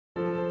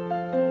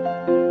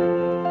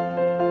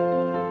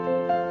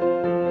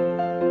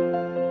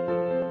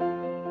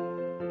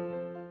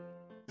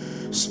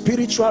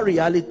Spiritual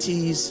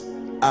realities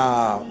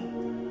are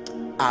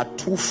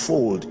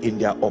twofold in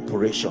their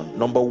operation.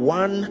 Number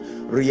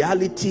one,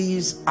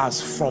 realities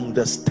as from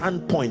the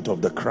standpoint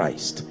of the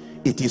Christ.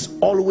 It is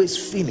always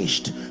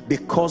finished,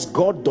 because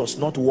God does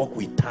not work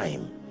with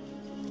time.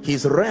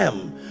 His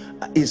realm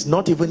is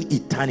not even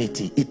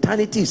eternity.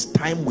 Eternity is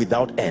time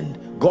without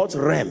end. God's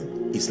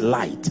realm is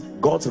light.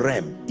 God's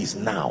realm is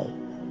now.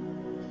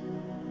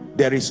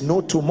 There is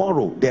no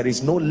tomorrow, there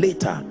is no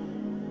later.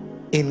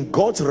 In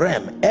God's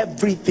realm,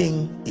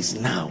 everything is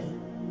now.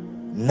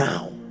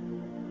 Now.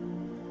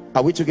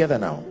 Are we together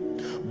now?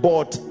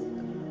 But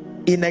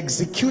in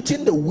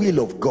executing the will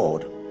of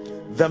God,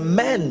 the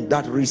men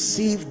that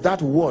receive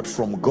that word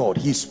from God,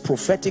 his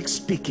prophetic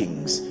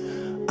speakings,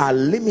 are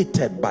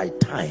limited by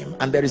time.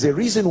 And there is a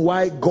reason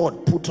why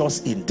God put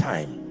us in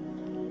time.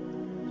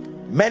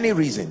 Many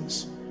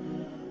reasons.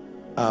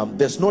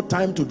 There's no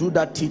time to do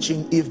that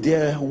teaching. If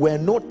there were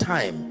no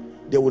time,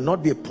 there would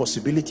not be a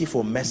possibility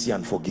for mercy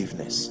and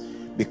forgiveness,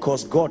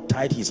 because God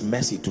tied his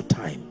mercy to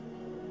time.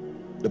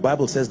 The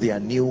Bible says they are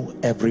new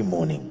every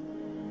morning.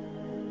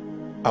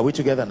 Are we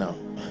together now?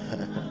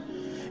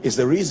 It's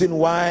the reason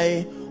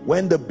why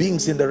when the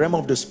beings in the realm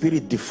of the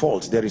spirit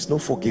default, there is no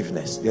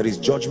forgiveness. There is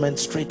judgment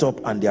straight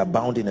up, and they are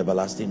bound in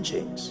everlasting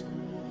chains.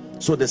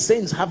 So the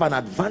saints have an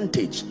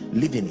advantage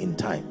living in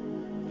time.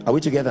 Are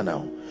we together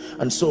now?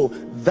 And so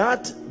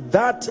that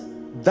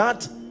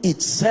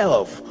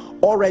itself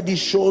already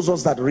shows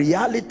us that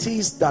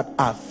realities that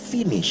are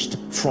finished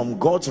from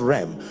God's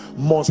realm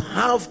must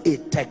have a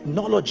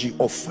technology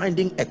of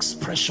finding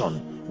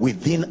expression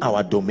within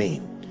our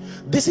domain.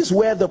 This is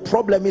where the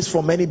problem is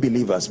for many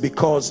believers,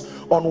 because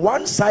on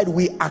one side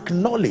we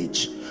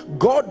acknowledge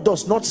God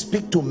does not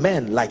speak to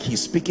men like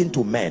he's speaking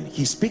to men.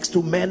 He speaks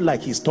to men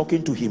like he's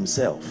talking to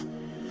himself.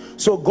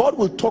 So God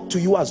will talk to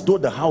you as though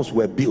the house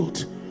were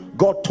built.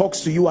 God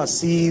talks to you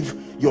as if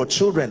your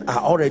children are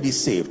already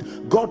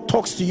saved. God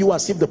talks to you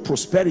as if the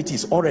prosperity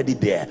is already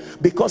there,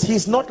 because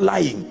he's not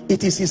lying.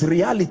 It is his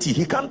reality.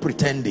 He can't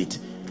pretend it.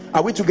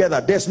 Are we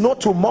together? There's no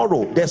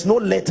tomorrow, there's no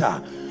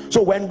later.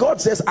 So when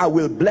God says I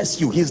will bless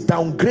you, he's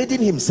downgrading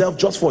himself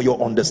just for your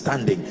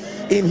understanding.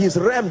 In his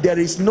realm there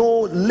is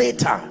no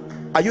later.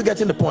 Are you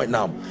getting the point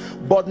now?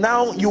 But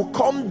now you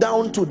come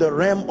down to the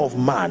realm of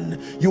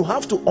man. You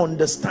have to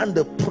understand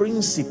the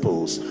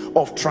principles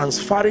of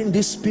transferring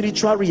this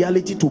spiritual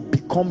reality to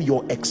become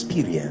your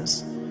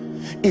experience.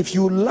 If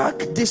you lack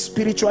this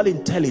spiritual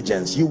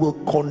intelligence, you will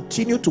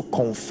continue to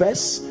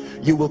confess,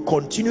 you will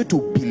continue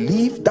to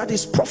believe. That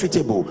is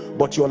profitable,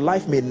 but your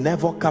life may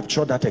never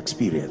capture that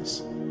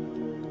experience.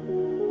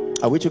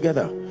 Are we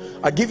together?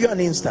 I'll give you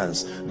an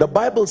instance. The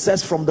Bible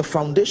says from the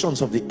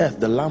foundations of the earth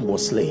the Lamb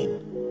was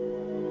slain.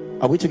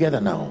 Are we together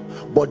now?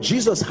 But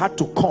Jesus had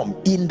to come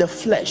in the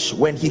flesh.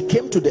 When he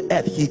came to the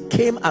earth, he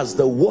came as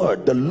the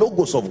word, the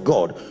logos of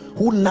God,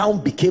 who now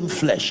became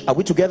flesh. Are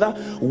we together?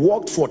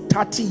 Walked for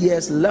 30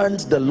 years,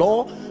 learned the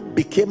law,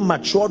 became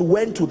matured,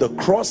 went to the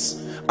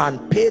cross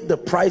and paid the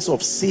price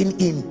of sin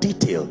in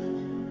detail.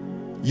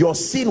 Your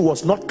sin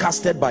was not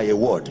casted by a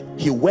word.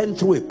 He went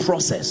through a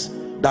process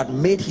that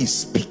made his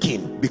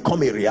speaking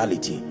become a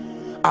reality.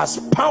 As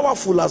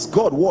powerful as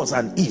God was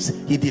and is,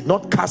 he did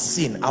not cast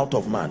sin out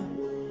of man.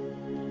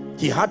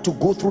 He had to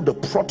go through the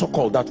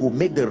protocol that will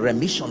make the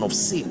remission of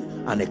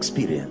sin an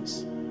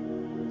experience.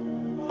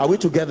 Are we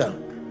together?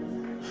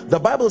 The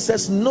Bible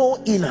says no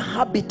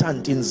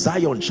inhabitant in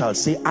Zion shall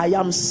say I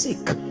am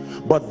sick.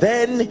 But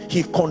then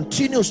he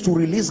continues to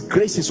release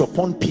graces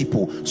upon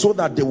people so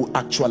that they will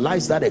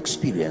actualize that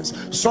experience.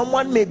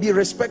 Someone may be,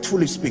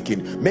 respectfully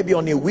speaking, maybe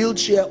on a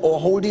wheelchair or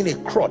holding a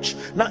crutch.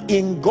 Now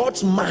in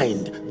God's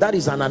mind that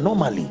is an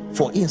anomaly,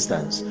 for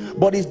instance,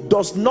 but it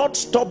does not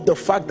stop the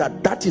fact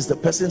that that is the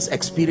person's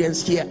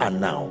experience here and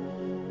now.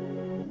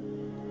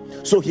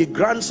 So he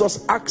grants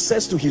us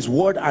access to his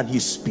word and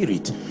his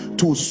spirit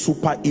to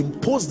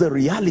superimpose the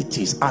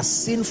realities as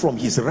seen from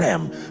his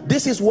realm.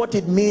 This is what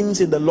it means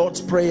in the Lord's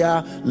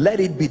Prayer, let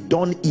it be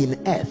done in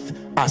earth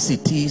as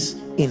it is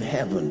in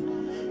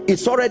heaven.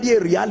 It's already a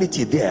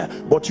reality there,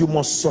 but you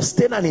must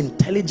sustain an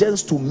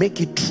intelligence to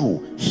make it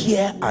true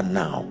here and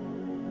now.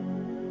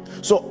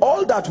 So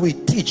all that we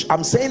teach,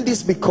 I'm saying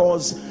this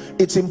because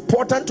it's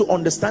important to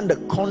understand the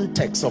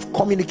context of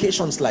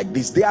communications like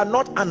this. They are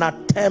not an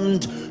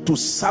attempt to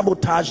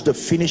sabotage the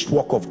finished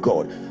work of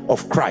God,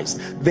 of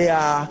Christ. They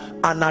are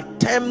an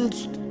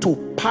attempt to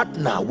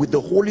partner with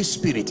the Holy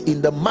Spirit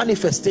in the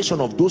manifestation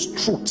of those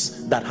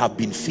truths that have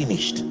been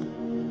finished.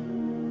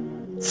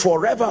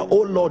 Forever,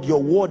 O Lord,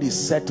 your word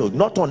is settled,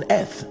 not on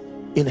earth,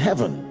 in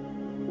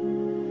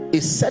heaven.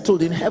 It's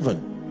settled in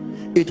heaven.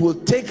 It will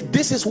take,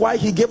 this is why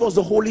he gave us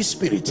the Holy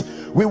Spirit.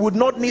 We would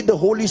not need the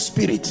Holy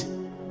Spirit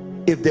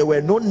if there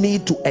were no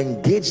need to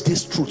engage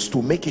these truths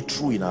to make it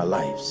true in our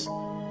lives.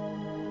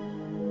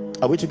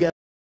 Are we together?